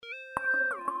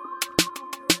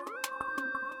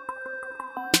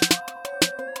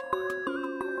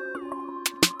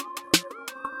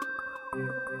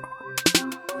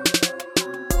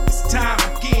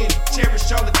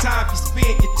cherish all the time you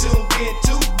spend, you tuned in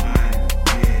to.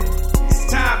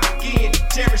 It's time again to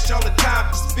cherish all the time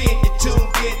you spend, you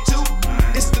tuned in to.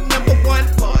 It's the number one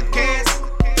podcast.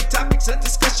 The topics of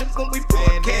discussion when we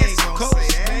broadcast.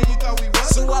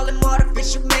 So all them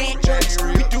artificial man jokes,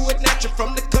 we do it natural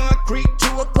from the concrete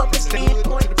to a public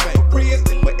standpoint. For real,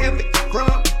 wherever you're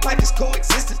from, life is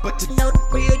coexistence, but to know the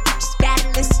real, you just gotta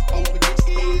listen.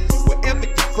 Wherever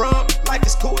you're from, life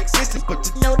is coexistence, but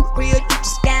to know the real, you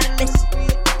just gotta listen.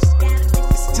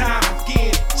 It's time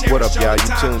again. What up, y'all?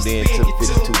 You tuned in to the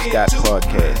 52 Scott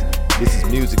Podcast. This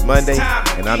is Music Monday,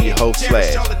 and I'm your host,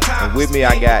 Slash. And with me,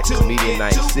 I got Comedian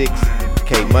 96,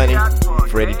 K Money,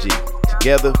 Freddie G.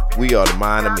 Together, we are the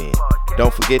Mind of Men.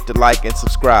 Don't forget to like and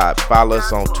subscribe. Follow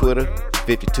us on Twitter,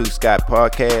 52 Scott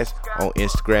Podcast, on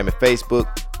Instagram and Facebook,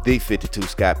 The 52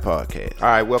 Scott Podcast. All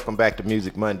right, welcome back to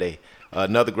Music Monday.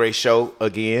 Another great show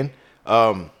again.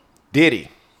 Diddy.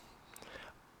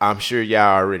 I'm sure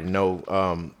y'all already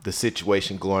know the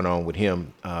situation going on with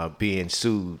him being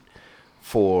sued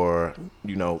for,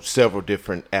 several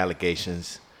different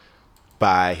allegations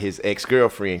by his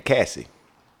ex-girlfriend, Cassie.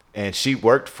 And she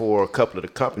worked for a couple of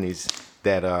the companies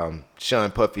that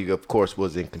Sean Puffy, of course,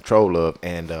 was in control of,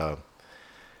 and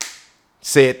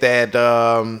said that,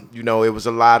 it was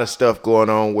a lot of stuff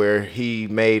going on where he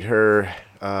made her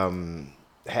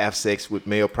have sex with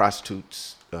male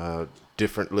prostitutes,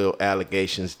 different little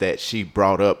allegations that she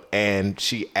brought up. And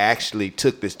she actually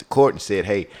took this to court and said,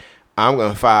 hey, I'm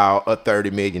going to file a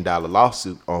 $30 million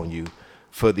lawsuit on you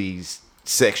for these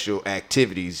sexual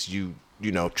activities you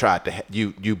tried to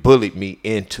you bullied me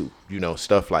into,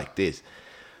 stuff like this.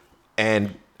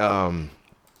 And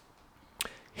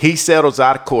he settles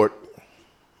out of court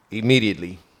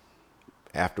immediately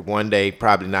after one day,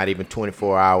 probably not even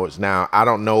 24 hours. Now, I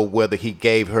don't know whether he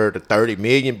gave her the $30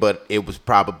 million, but it was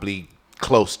probably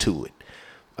close to it.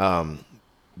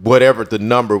 Whatever the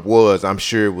number was, I'm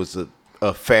sure it was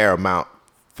a fair amount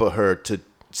for her to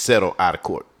settle out of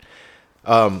court.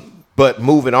 But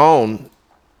moving on,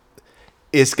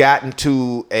 it's gotten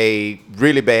to a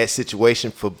really bad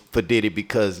situation for Diddy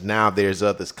because now there's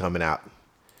others coming out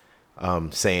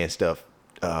saying stuff,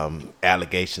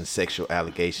 allegations, sexual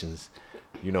allegations,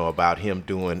 about him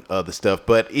doing other stuff.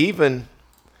 But even,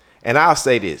 and I'll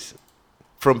say this,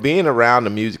 from being around the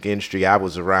music industry, I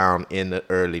was around in the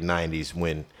early 90s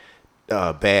when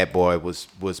Bad Boy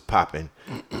was popping.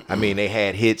 I mean, they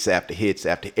had hits after hits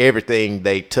after everything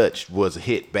they touched was a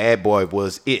hit. Bad Boy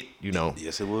was it,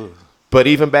 Yes, it was. But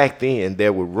even back then,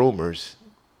 there were rumors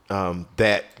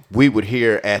that we would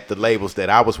hear at the labels that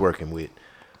I was working with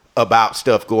about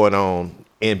stuff going on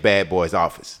in Bad Boy's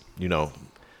office,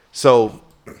 So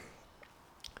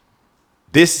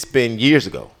this has been years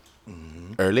ago,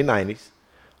 early 90s.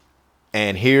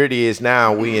 And here it is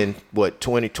now. We in,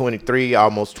 2023,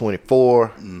 almost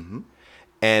 24.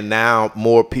 And now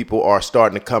more people are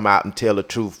starting to come out and tell the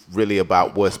truth really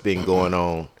about what's been going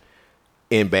on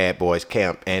in Bad Boy's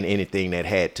camp and anything that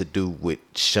had to do with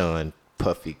Sean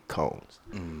Puffy Combs.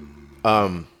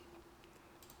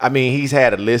 I mean, he's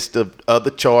had a list of other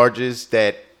charges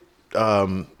that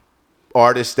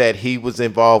artists that he was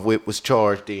involved with was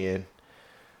charged in.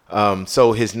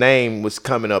 So his name was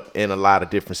coming up in a lot of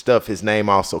different stuff. His name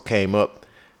also came up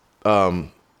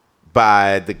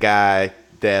by the guy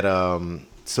that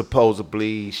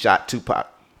supposedly shot Tupac.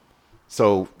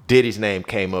 So Diddy's name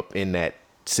came up in that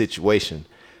situation.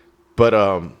 But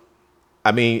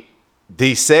I mean,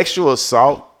 these sexual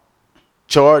assault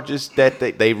charges that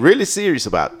they really serious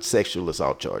about sexual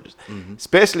assault charges,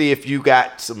 especially if you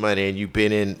got some money and you've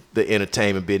been in the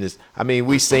entertainment business. I mean,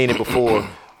 we've seen it before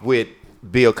with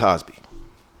Bill Cosby,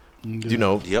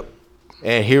 Yep.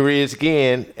 And here he is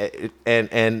again.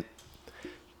 And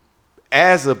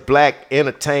as a black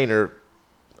entertainer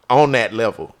on that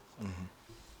level,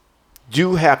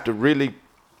 you have to really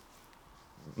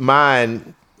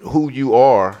mind who you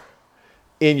are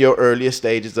in your earlier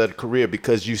stages of the career,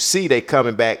 because you see they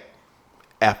coming back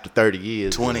after 30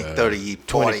 years. 20, 30 years.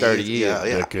 Yeah.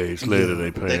 Decades later,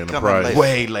 they paying the coming price. later.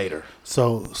 Way later.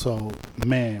 So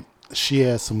man, she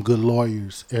has some good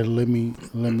lawyers, and let me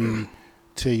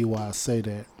tell you why I say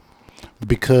that.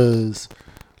 Because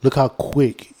look how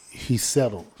quick he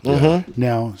settled.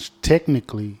 Now,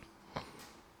 technically,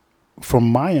 from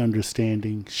my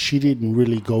understanding, she didn't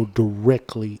really go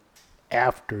directly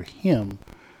after him.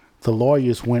 The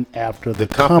lawyers went after the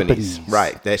companies,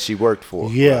 right, that she worked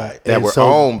for. Yeah, right, that were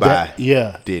owned by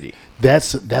Diddy.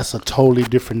 That's a totally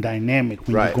different dynamic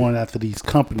when you're going after these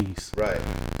companies, right?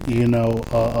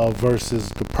 Versus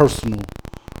the personal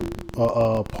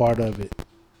part of it.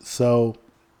 So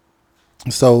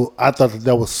So I thought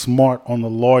that was smart on the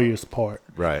lawyer's part.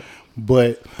 Right.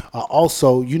 But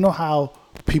also, you know how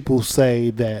people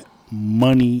say that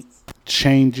money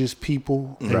changes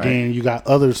people, and Right. then you got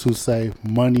others who say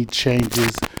money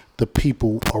changes the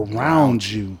people around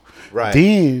you. Right.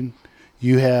 Then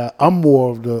you have, I'm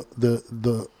more of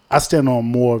the I stand on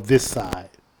more of this side.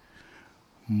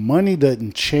 Money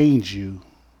doesn't change you,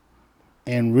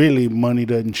 and really money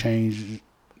doesn't change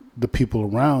the people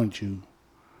around you.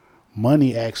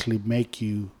 Money actually make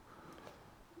you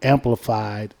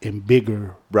amplified and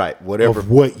bigger. Right. Whatever Of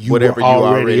what you whatever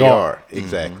already you already are. are.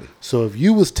 Exactly. So if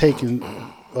you was taking,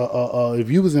 if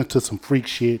you was into some freak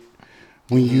shit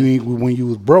when you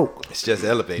was broke, It's just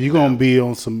elevated. you're gonna be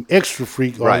on some extra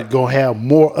freak, or Right. gonna have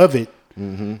more of it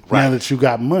now that you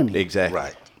got money. Exactly.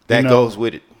 Right. That You know? goes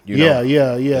with it. You know?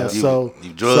 Yeah. So,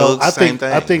 you drugs, I same think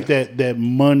thing. I think that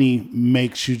money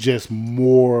makes you just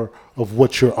more of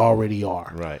what you already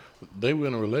are. Right. They were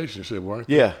in a relationship, weren't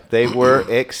they? Yeah, they were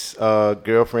ex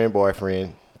girlfriend,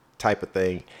 boyfriend type of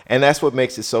thing. And that's what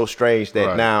makes it so strange that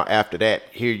Right. now after that,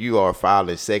 here you are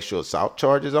filing sexual assault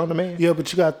charges on the man. Yeah,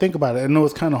 but you got to think about it. I know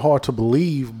it's kind of hard to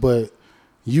believe, but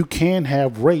you can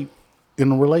have rape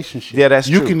in a relationship. Yeah, that's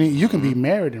you true. You can be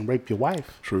married and rape your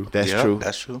wife. True. That's Yeah, true.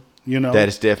 That's true. You know, That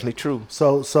is definitely true.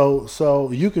 so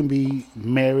you can be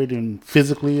married and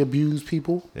physically abuse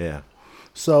people. Yeah.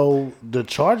 So the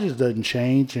charges doesn't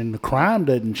change and the crime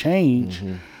doesn't change.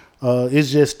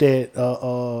 It's just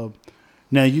that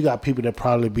now you got people that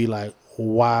probably be like,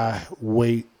 why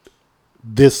wait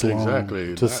this long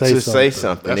Exactly. to Not- say To something? say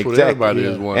something. That's what exactly. everybody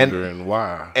is Yeah. wondering.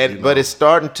 why? And but it's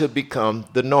starting to become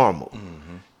the normal.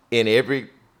 In every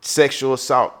sexual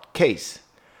assault case,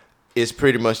 it's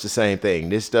pretty much the same thing.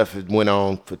 This stuff has went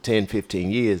on for 10, 15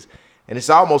 years. And it's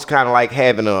almost kind of like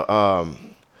having a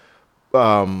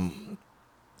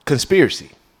conspiracy,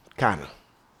 kind of.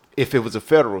 If it was a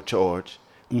federal charge,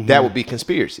 that would be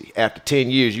conspiracy. After 10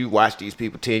 years, you watch these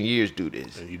people 10 years do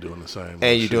this. And you doing the same.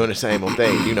 And you're doing the same old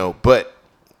thing, you know. But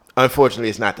unfortunately,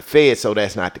 it's not the Fed, so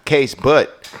that's not the case.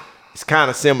 But it's kind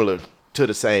of similar to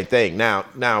the same thing. Now,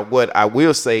 what I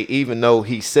will say, even though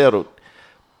he settled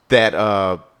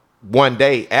that one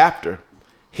day after,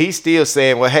 he's still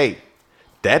saying, well, hey,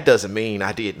 that doesn't mean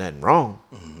I did nothing wrong.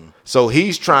 So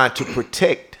he's trying to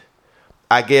protect,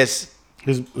 I guess,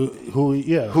 who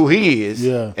he is,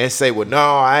 Yeah. and say, well, no,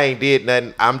 I ain't did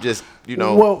nothing. I'm just, you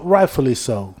know. Well, rightfully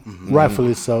so.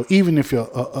 Rightfully so. Even if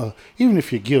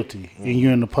you're guilty and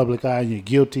you're in the public eye and you're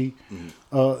guilty,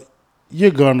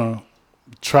 you're gonna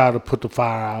try to put the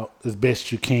fire out as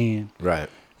best you can, Right.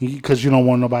 because you don't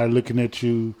want nobody looking at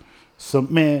you.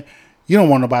 You don't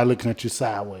want nobody looking at you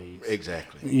sideways.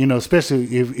 Exactly. You know, especially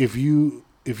if you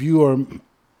are.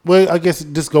 Well, I guess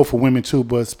this go for women too,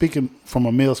 but speaking from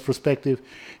a male's perspective,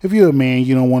 if you're a man,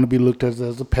 you don't want to be looked at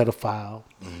as a pedophile.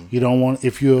 You don't want,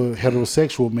 if you're a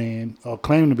heterosexual man or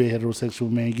claim to be a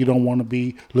heterosexual man, you don't want to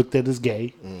be looked at as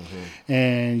gay,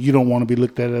 and you don't want to be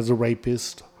looked at as a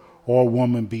rapist or a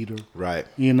woman beater. Right.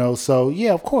 You know, so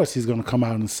yeah, of course he's going to come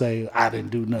out and say, I didn't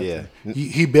do nothing. Yeah.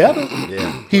 He better.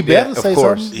 Yeah. He better Yeah, of say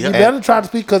course. something. Yeah. He better try to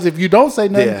speak, because if you don't say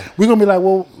nothing, Yeah. we're going to be like,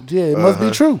 well, yeah, it must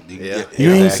be true. Yeah.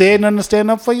 You ain't Exactly. said nothing to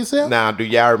stand up for yourself? Now, do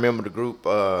y'all remember the group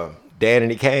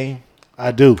Danny Kane?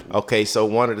 I do. Okay, so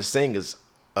one of the singers,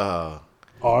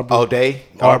 Aubrey.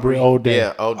 Aubrey O'Day.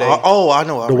 Yeah, O'Day. I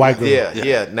know. The white girl.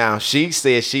 Yeah. Now, she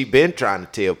said she been trying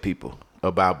to tell people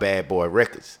about Bad Boy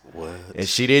Records. What? And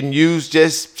she didn't use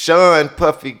just Sean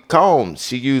Puffy Combs.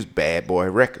 She used Bad Boy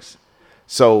Records.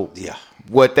 So Yeah.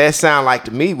 what that sounded like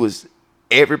to me was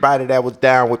everybody that was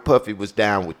down with Puffy was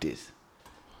down with this.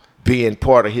 Being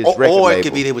part of his record Or label. it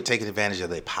could be they were taking advantage of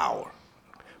their power.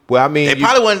 Well, I mean, They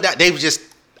probably wasn't. They was just,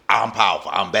 I'm powerful.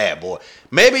 I'm bad boy.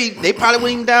 Maybe they probably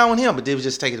weren't even down with him, but they was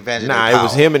just taking advantage of their power. it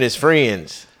was him and his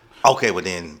friends. Okay, well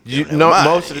then, You never know, mind.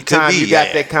 most of the It could time be, you got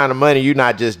yeah. that kind of money, you're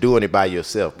not just doing it by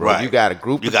yourself, bro. Right. You got a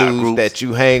group You of got a dudes group. that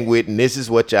you hang with, and this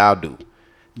is what y'all do.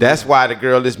 That's why the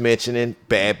girl is mentioning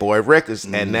Bad Boy Records,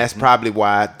 and that's probably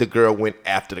why the girl went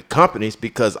after the companies,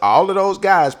 because all of those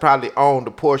guys probably owned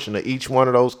a portion of each one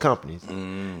of those companies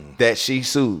that she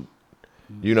sued.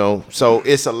 You know, so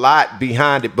it's a lot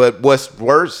behind it. But what's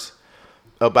worse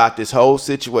about this whole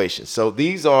situation? So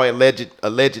these are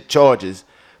alleged charges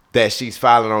that she's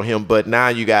filing on him, but now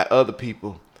you got other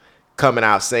people coming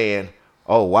out saying,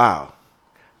 "Oh wow,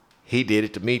 he did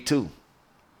it to me too."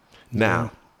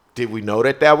 Now, did we know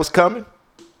that was coming?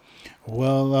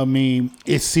 Well, I mean,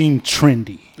 it seemed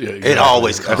trendy. Yeah, It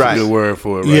always comes. That's a good word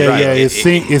for it. Right? Yeah, Right. yeah.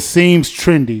 It seems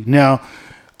trendy. Now,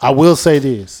 I will say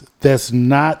this: that's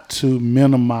not to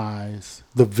minimize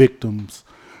the victims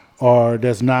or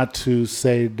that's not to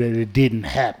say that it didn't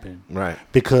happen. Right.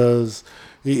 Because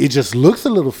it just looks a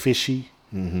little fishy,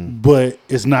 but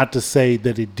it's not to say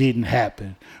that it didn't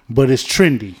happen. But it's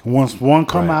trendy. Once one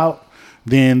come out,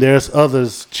 then there's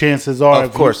others. Chances are,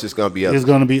 of course, it's going to be others. It's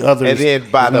going to be others. And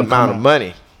then by the amount of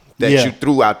money that you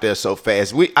threw out there so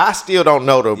fast, I still don't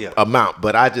know the amount,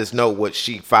 but I just know what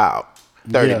she filed,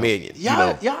 30 million.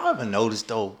 Y'all ever noticed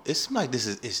though? It seems like this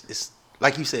is it's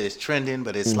like you said, it's trending,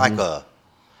 but it's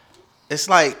it's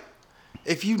like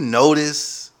if you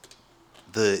notice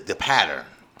the pattern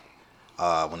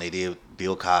when they did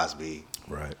Bill Cosby,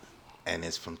 right, and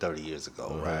it's from 30 years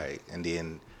ago, right, and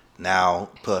then now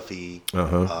Puffy,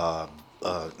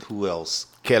 who else?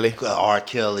 Kelly, R.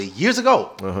 Kelly, years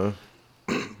ago.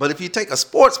 But if you take a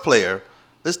sports player,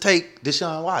 let's take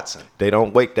Deshaun Watson. They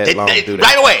don't wait that long to do that.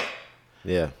 Right away.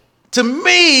 Yeah. To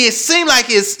me, it seemed like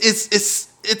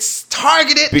it's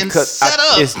targeted and set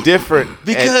up. It's different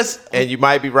because and you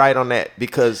might be right on that,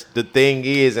 because the thing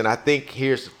is, and I think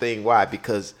here's the thing why,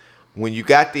 because when you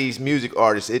got these music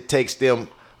artists, it takes them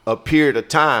a period of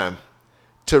time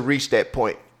to reach that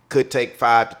point. Could take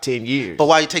 5 to 10 years. But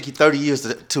why you take you 30 years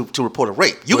to report a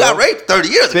rape? You got raped 30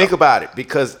 years ago. Think about it,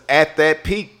 because at that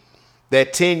peak,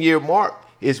 that 10-year mark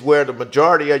is where the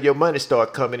majority of your money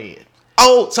start coming in.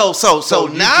 Oh, so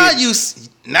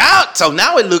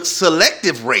now it looks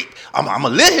selective rape. I'm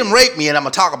gonna let him rape me, and I'm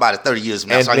gonna talk about it 30 years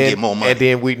from now, so I can get more money. And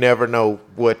then we never know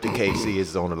what the case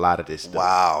is on a lot of this stuff.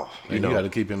 Wow, you got to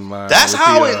keep in mind. That's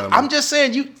how I'm just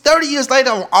saying. You 30 years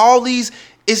later on all these,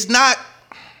 it's not.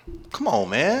 Come on,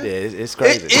 man. Yeah, it's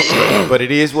crazy. But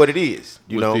it is what it is.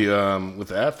 With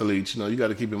the athletes, you got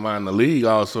to keep in mind the league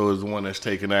also is the one that's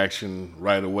taking action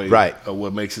right away. Right.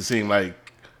 What makes it seem like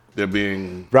they're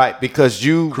being because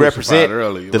you represent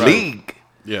the league.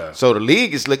 Yeah. So the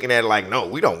league is looking at it like, no,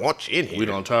 we don't want you in here. We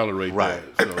don't tolerate that.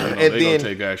 So and they're going to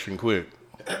take action quick.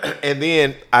 And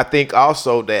then I think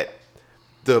also that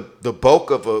the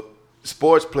bulk of a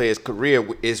sports player's career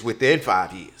is within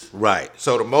 5 years. Right.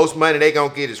 So the most money they going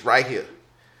to get is right here.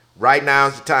 Right now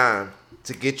is the time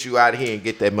to get you out of here and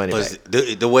get that money back.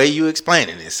 The way you explain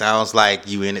it sounds like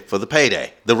you in it for the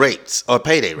payday, the rates or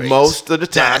payday rates. Most of the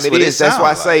time it is. That's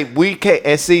why I say we can't.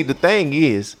 And see, the thing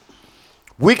is,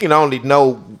 we can only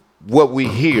know what we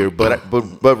hear. But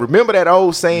remember that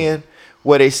old saying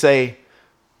where they say,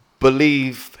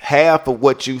 believe half of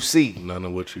what you see, none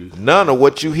of what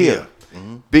you hear. Yeah.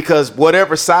 Mm-hmm. Because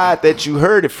whatever side that you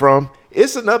heard it from,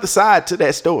 it's another side to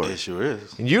that story. It sure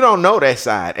is. And you don't know that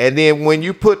side. And then when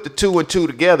you put the 2 and 2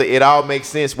 together, it all makes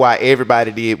sense why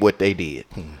everybody did what they did.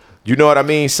 You know what I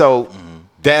mean? So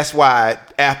that's why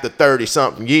after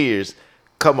 30-something years,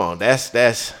 come on,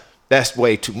 that's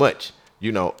way too much,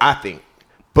 I think.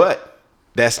 But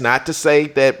that's not to say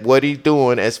that what he's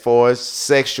doing as far as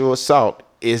sexual assault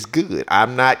is good.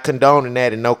 I'm not condoning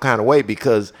that in no kind of way,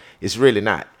 because it's really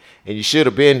not. And you should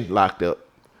have been locked up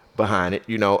behind it.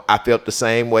 I felt the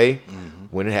same way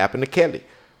when it happened to Kelly.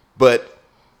 But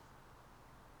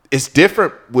it's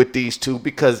different with these two,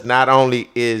 because not only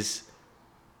is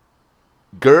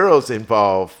girls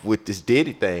involved with this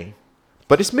Diddy thing,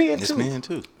 but it's men too. It's men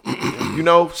too.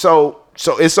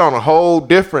 So it's on a whole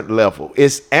different level.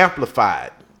 It's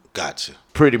amplified. Gotcha.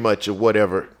 Pretty much of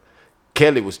whatever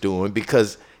Kelly was doing,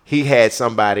 because he had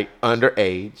somebody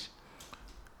underage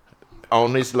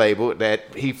on his label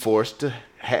that he forced to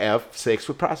have sex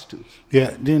with prostitutes.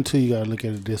 Yeah, then too, you gotta look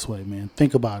at it this way, man.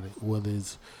 Think about it. Whether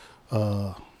it's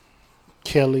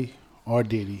Kelly or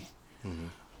Diddy,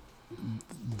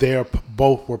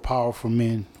 both were powerful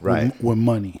men, right, with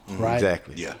money, right?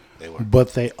 Exactly. Yeah, they were.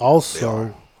 But they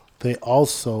also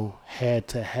had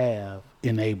to have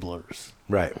enablers.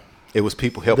 Right. It was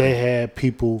people helping. They had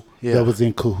people that was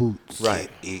in cahoots. Right.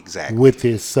 Exactly. With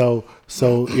this. So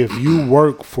if you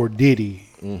work for Diddy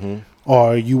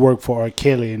or you work for R.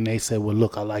 Kelly and they say, well,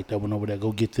 look, I like that one over there,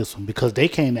 go get this one, because they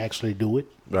can't actually do it.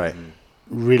 Right.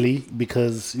 Really,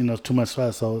 because, it's too much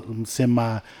fun. So send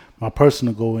my person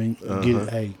to go and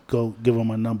go give them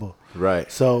my number. Right.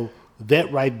 So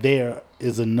that right there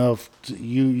is enough.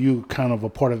 You kind of a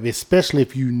part of it, especially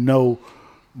if you know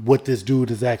what this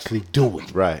dude is actually doing.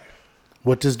 Right.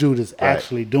 What this dude is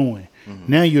actually doing.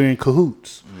 Now you're in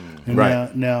cahoots. And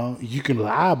right. Now you can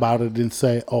lie about it and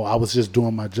say, oh, I was just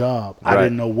doing my job. Right. I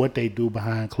didn't know what they do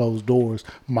behind closed doors.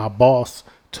 My boss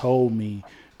told me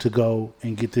to go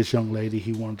and get this young lady.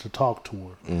 He wanted to talk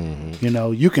to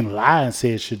her. You can lie and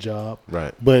say it's your job.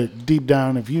 Right. But deep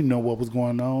down, if you know what was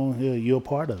going on, you're a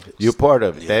part of it. You're part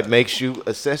of it. Yeah. That makes you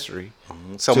accessory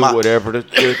to whatever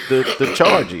the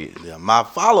charge is. Yeah, my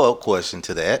follow-up question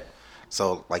to that,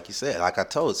 So, like you said, like I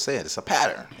said, it's a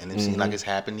pattern, and it seems like it's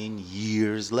happening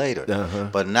years later.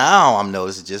 But now I'm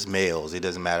noticing just males. It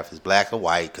doesn't matter if it's black or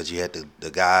white, because you had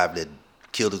the guy that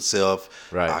killed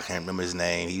himself. Right. I can't remember his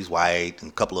name. He's white,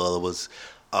 and a couple of other was.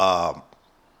 I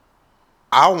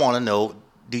want to know,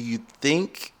 do you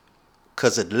think,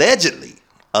 because allegedly,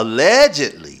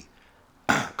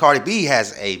 Cardi B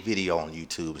has a video on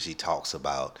YouTube and she talks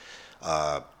about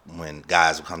when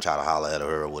guys would come try to holler at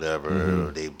her or whatever,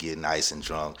 or they would get nice and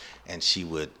drunk, and she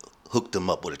would hook them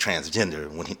up with a transgender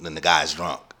when the guy's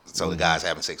drunk. So the guy's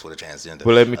having sex with a transgender.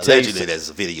 Well, let me tell you, allegedly, there's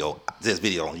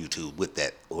video on YouTube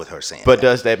with her saying. But that.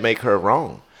 does that make her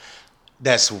wrong?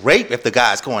 That's rape if the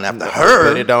guy's going after her.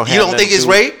 But it don't have you don't think nothing it's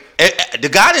to rape? The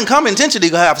guy didn't come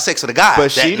intentionally to have sex with a guy.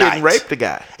 But she that didn't night. rape the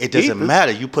guy. It doesn't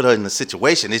matter. You put her in the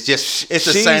situation. It's the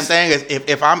same thing as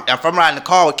if I'm riding the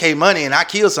car with K Money and I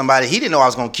kill somebody. He didn't know I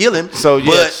was gonna kill him. So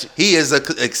but he is an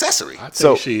accessory. I think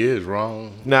So- she is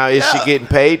wrong. Now, is she getting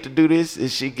paid to do this?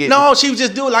 Is she getting? No, she was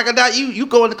just doing like you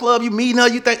go in the club, you meeting her,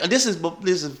 you think this is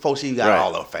before she got Right.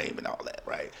 all her fame and all that,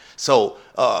 right? So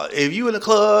if you in the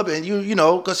club and you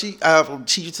know, because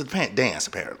she used to dance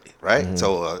apparently, right?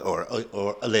 So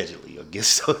or allegedly, I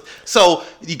guess. So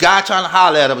you guy trying to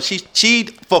holler at her, but she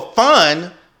for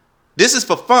fun. This is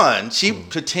for fun. She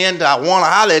pretend I want to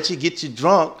holler at you, get you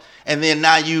drunk, and then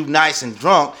now you nice and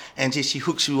drunk, and she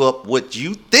hooks you up what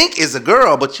you think is a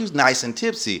girl, but you's nice and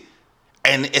tipsy,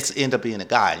 and it's end up being a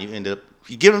guy. And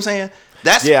you get what I'm saying?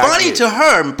 That's funny to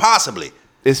her, possibly.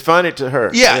 It's funny to her.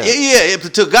 Yeah.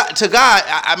 To God,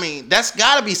 I mean, that's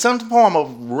got to be some form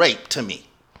of rape to me.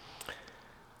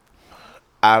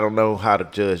 I don't know how to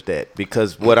judge that,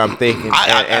 because what I'm thinking,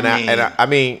 I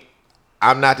mean,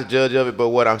 I'm not the judge of it, but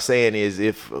what I'm saying is,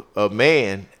 if a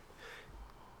man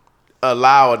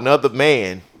allow another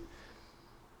man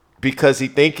because he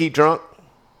think he drunk,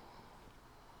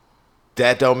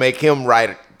 that don't make him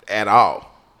right at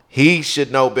all. He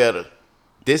should know better.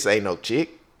 This ain't no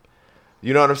chick.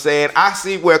 You know what I'm saying? I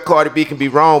see where Cardi B can be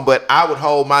wrong, but I would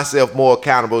hold myself more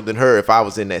accountable than her if I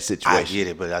was in that situation. I get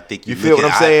it, but I think you feel what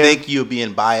I'm saying? I think you're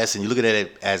being biased, and you're looking at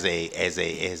it as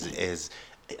a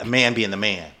man being the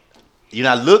man. You're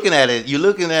not looking at it. You're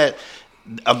looking at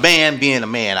a man being a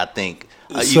man. I think.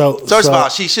 First of all,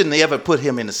 she shouldn't ever put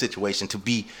him in a situation to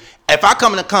be. If I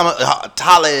come to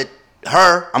holler at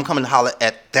her, I'm coming to holler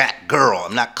at that girl.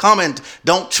 I'm not coming.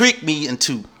 Don't trick me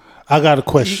into. I got a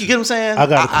question. You get what I'm saying? I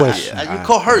got a question. You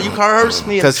call her.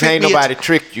 Because ain't nobody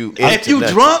tricked you into if you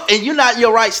nothing. drunk and you're not in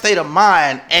your right state of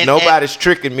mind, and nobody's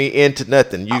tricking me into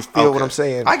nothing. You feel what I'm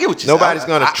saying? I get what you're saying. Nobody's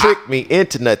gonna trick me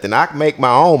into nothing. I can make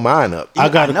my own mind up. I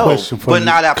got a question for you. But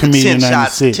not after Comedian 10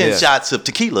 96. shots of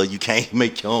tequila, you can't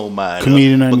make your own mind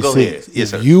Comedian up. But go 96. ahead. Yes,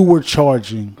 sir. If you were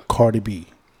charging Cardi B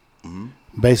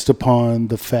based upon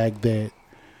the fact that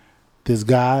this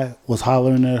guy was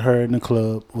hollering at her in the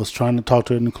club, was trying to talk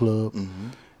to her in the club,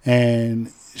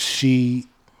 and she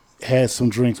had some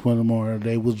drinks with him, or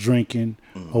they was drinking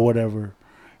or whatever,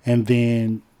 and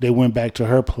then they went back to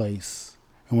her place,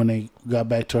 and when they got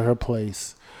back to her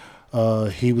place,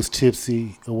 he was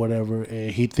tipsy or whatever,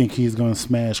 and he think he's gonna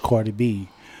smash Cardi B,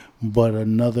 but a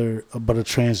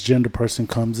transgender person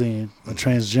comes in.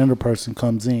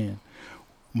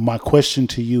 My question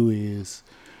to you is,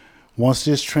 once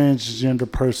this transgender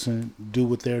person do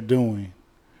what they're doing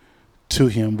to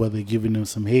him, whether giving him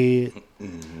some head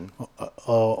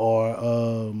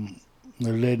or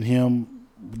they're letting him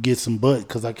get some butt,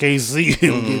 because I can't see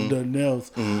him getting nothing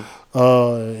else.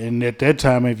 And at that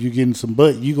time, if you're getting some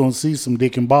butt, you're going to see some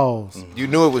dick and balls. You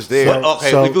knew it was there.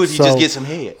 We good. You just get some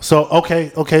head. So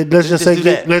okay. Let's just say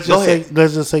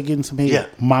getting some head. Yeah.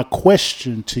 My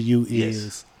question to you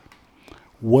is,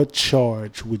 what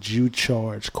charge would you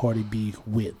charge Cardi B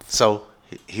with? So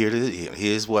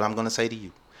here's what I'm going to say to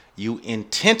you. You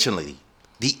intentionally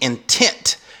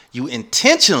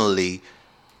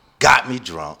got me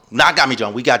drunk. Not got me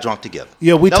drunk. We got drunk together.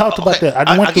 Yeah, we talked about that.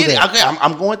 I went through that. Okay,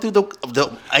 I'm going through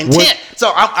the intent.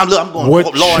 So I'm going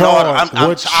what law and order. I'm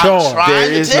trying There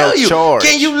to is tell no you. charge.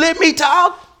 Can you let me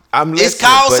talk? I'm listening, It's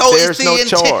called, but so there's it's the no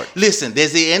intent. charge. Listen,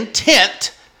 there's the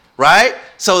intent, right?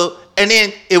 So, and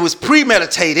then it was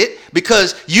premeditated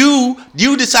because you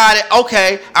decided,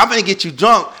 okay, I'm gonna get you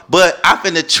drunk, but I'm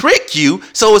gonna trick you.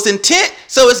 So it's intent.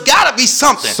 So it's gotta be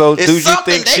something. So it's do you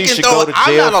something think they she can should throw. go to I'm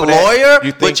jail not for a that? lawyer,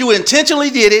 You think- but you intentionally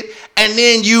did it, and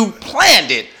then you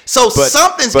planned it. So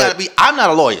something's gotta be. I'm not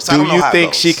a lawyer, so I don't know you how it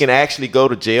think goes. she can actually go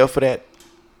to jail for that?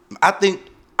 I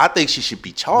think she should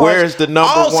be charged. Where's the number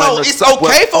also, one? Also, it's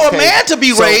okay for a man to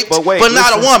be raped, but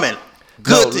not a woman.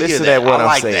 Good to hear that. I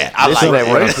like that. I like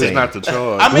that. Rape is not the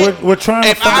charge. I mean, we're trying to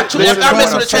if I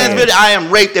listen to the transmitter, I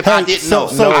am raped if I didn't know.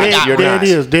 So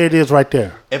there it is right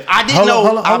there. If I didn't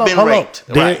know, I've been raped.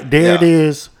 There it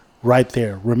is right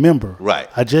there. Remember, right.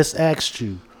 I just asked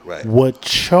you, right. What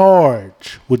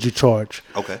charge would you charge?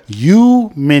 Okay.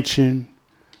 You mentioned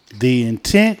the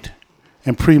intent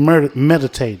and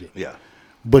premeditated. Yeah.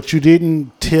 But you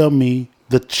didn't tell me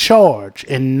the charge.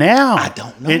 And now I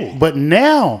don't know. But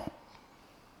now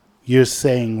you're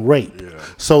saying rape. Yeah.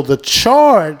 So the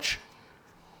charge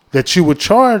that you would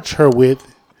charge her with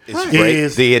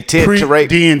is the intent to rape.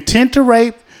 The intent to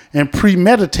rape and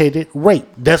premeditated rape.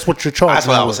 That's what you're charging. That's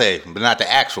what I was saying, but not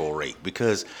the actual rape.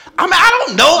 Because I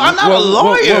don't know. I'm not a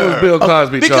lawyer. What was Bill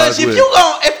Cosby charged with?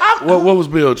 Because what was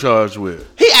Bill charged with?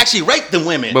 He actually raped the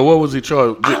women. But what was he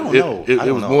charged? I don't know.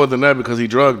 It was more than that because he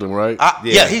drugged them, right?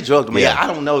 Yeah, he drugged them. Yeah, I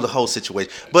don't know the whole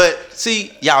situation. But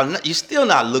see, y'all, you're still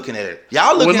not looking at it.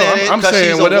 Y'all looking at it. I'm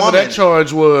saying whatever that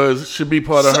charge was should be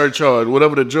part of her charge.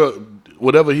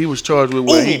 Whatever he was charged with,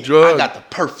 where he drugged. I got the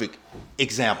perfect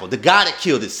example. The guy that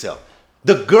killed himself.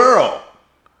 The girl,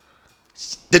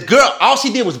 all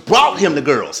she did was brought him the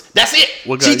girls. That's it.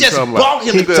 She just brought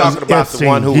him the girls. Talking about the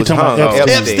one who was hung.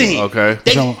 Epstein. Okay.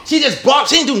 She just brought.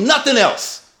 She didn't do nothing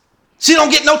else. She don't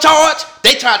get no charge.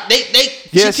 She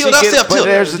killed herself too.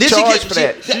 There's a charge for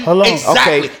that. Hold on.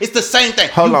 Exactly. Okay. It's the same thing.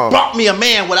 You brought me a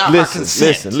man without her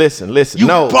consent. Listen. You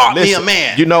brought me a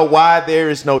man. You know why there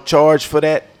is no charge for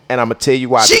that? And I'm going to tell you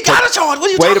why. She got a charge. What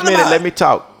are you talking about? Wait a minute. Let me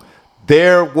talk.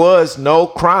 There was no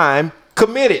crime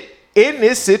committed in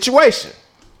this situation.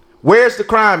 Where's the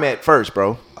crime at first,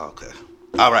 bro? Okay.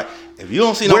 All right. If you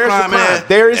don't see no crime, man,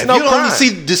 there is no crime. If you don't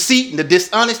see deceit and the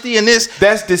dishonesty in this,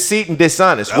 that's deceit and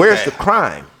dishonest. Okay. Where's the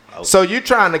crime? Okay. So you're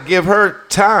trying to give her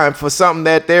time for something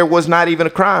that there was not even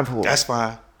a crime for. That's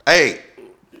fine. Hey,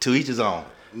 to each his own.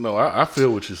 No, I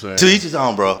feel what you're saying. To each his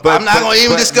own, bro. I'm not going to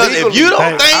even discuss it. If you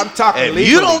don't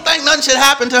you don't think nothing should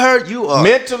happen to her, you are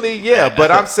mentally, yeah.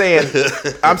 But I'm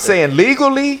saying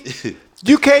legally,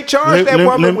 you can't charge that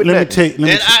woman with that.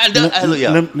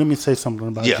 Let me say something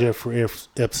about Jeffrey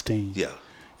Epstein. Yeah.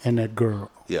 And that girl.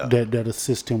 Yeah. That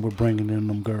assistant were bringing in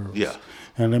them girls. Yeah.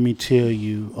 And let me tell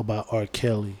you about R.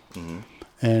 Kelly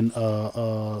and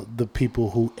the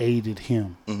people who aided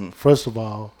him. Mm-hmm. First of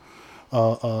all,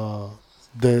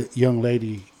 the young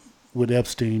lady with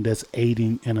Epstein that's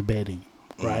aiding and abetting,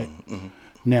 right? Mm-hmm.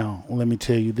 Now, let me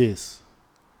tell you this.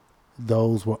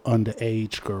 Those were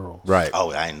underage girls. Right.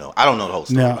 Oh, I know. I don't know the whole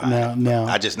story. Now,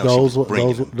 I just know those were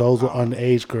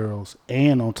underage girls.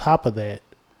 And on top of that,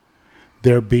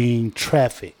 they're being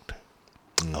trafficked.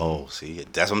 Oh, see,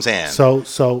 that's what I'm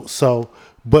saying.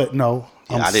 But no.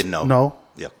 Yeah, I didn't know. No.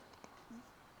 Yep.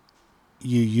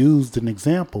 You used an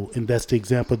example, and that's the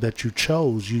example that you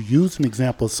chose. You used an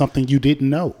example of something you didn't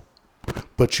know,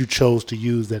 but you chose to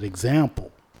use that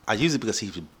example. I use it because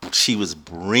she was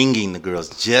bringing the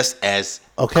girls just as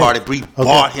Cardi B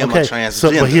bought him a transgender.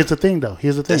 So, but here's the thing, though.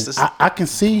 I can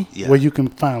see where you can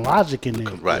find logic in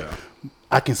there. Right.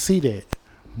 I can see that.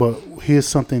 But here's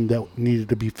something that needed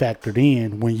to be factored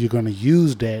in when you're going to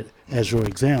use that as your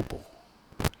example.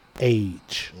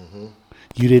 Age. Mm-hmm.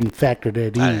 You didn't factor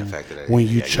that in when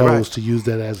you chose to use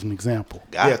that as an example.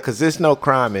 Yeah, because there's no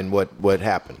crime in what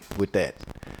happened with that.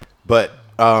 But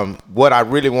what I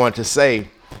really want to say,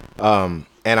 and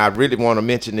I really want to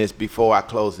mention this before I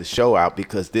close the show out,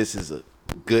 because this is a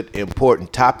good,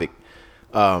 important topic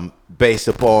based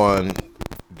upon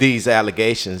these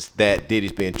allegations that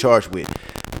Diddy's being charged with.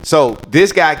 So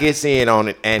this guy gets in on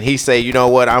it, and he say, you know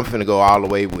what, I'm finna go all the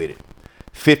way with it.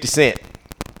 50 Cent.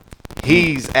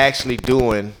 He's actually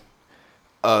doing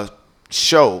a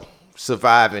show,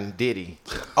 Surviving Diddy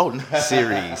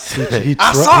series.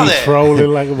 I saw that.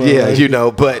 Trolling like a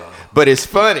but it's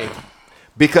funny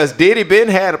because 50 been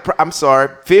had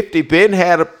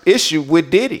an issue with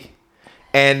Diddy.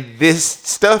 And this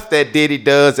stuff that Diddy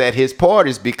does at his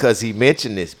parties, because he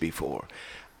mentioned this before.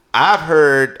 I've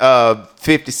heard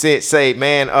 50 Cent say,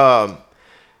 man,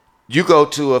 you go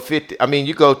to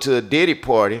a Diddy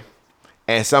party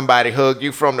and somebody hug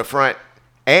you from the front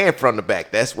and from the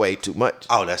back. That's way too much.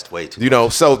 Oh, that's way too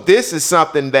much. So this is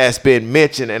something that's been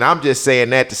mentioned, and I'm just saying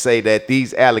that to say that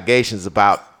these allegations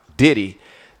about Diddy,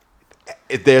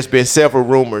 there's been several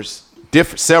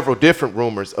different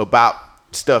rumors about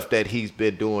stuff that he's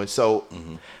been doing. So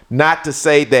not to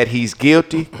say that he's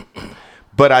guilty,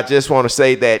 but I just want to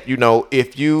say that,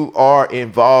 if you are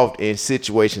involved in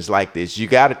situations like this, you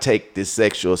got to take this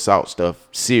sexual assault stuff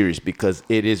serious, because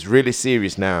it is really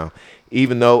serious now,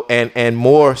 even though, and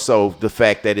more so the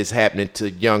fact that it's happening to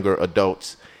younger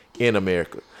adults in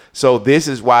America. So this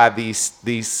is why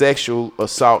these sexual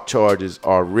assault charges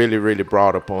are really, really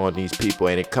brought upon these people,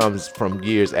 and it comes from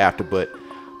years after. But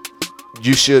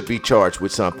you should be charged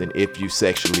with something if you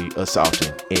sexually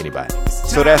assaulting anybody.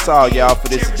 So that's all, y'all, for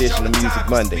this edition of Music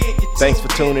Monday. Thanks for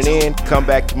tuning in. Come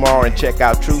back tomorrow and check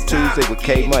out True Tuesday with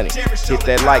K Money. Hit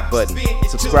that like button,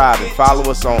 subscribe, and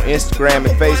follow us on Instagram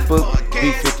and Facebook,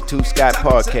 B52 Scott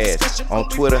Podcast, on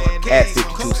Twitter at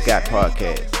 52 Scott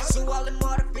Podcast.